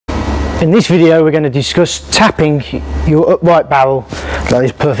In this video we're going to discuss tapping your upright barrel like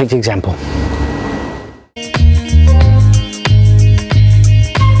this perfect example.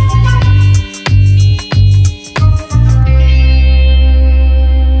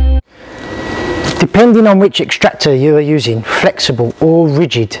 Depending on which extractor you are using, flexible or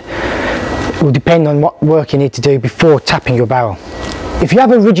rigid, it will depend on what work you need to do before tapping your barrel. If you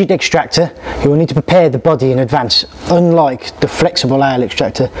have a rigid extractor, you will need to prepare the body in advance, unlike the flexible ale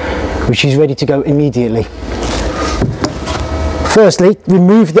extractor, which is ready to go immediately. Firstly,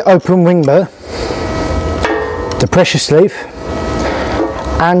 remove the open wing burr, the pressure sleeve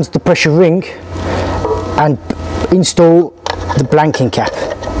and the pressure ring, and install the blanking cap.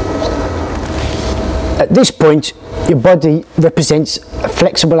 At this point, your body represents a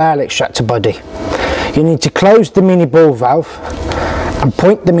flexible ale extractor body. You need to close the mini ball valve and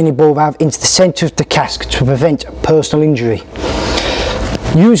point the mini ball valve into the centre of the cask to prevent personal injury.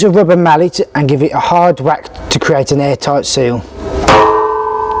 Use a rubber mallet and give it a hard whack to create an airtight seal.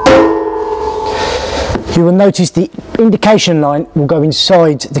 You will notice the indication line will go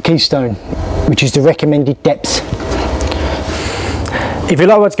inside the keystone, which is the recommended depth. If you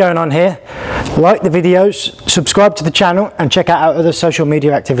like what's going on here, like the videos, subscribe to the channel and check out our other social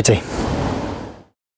media activity.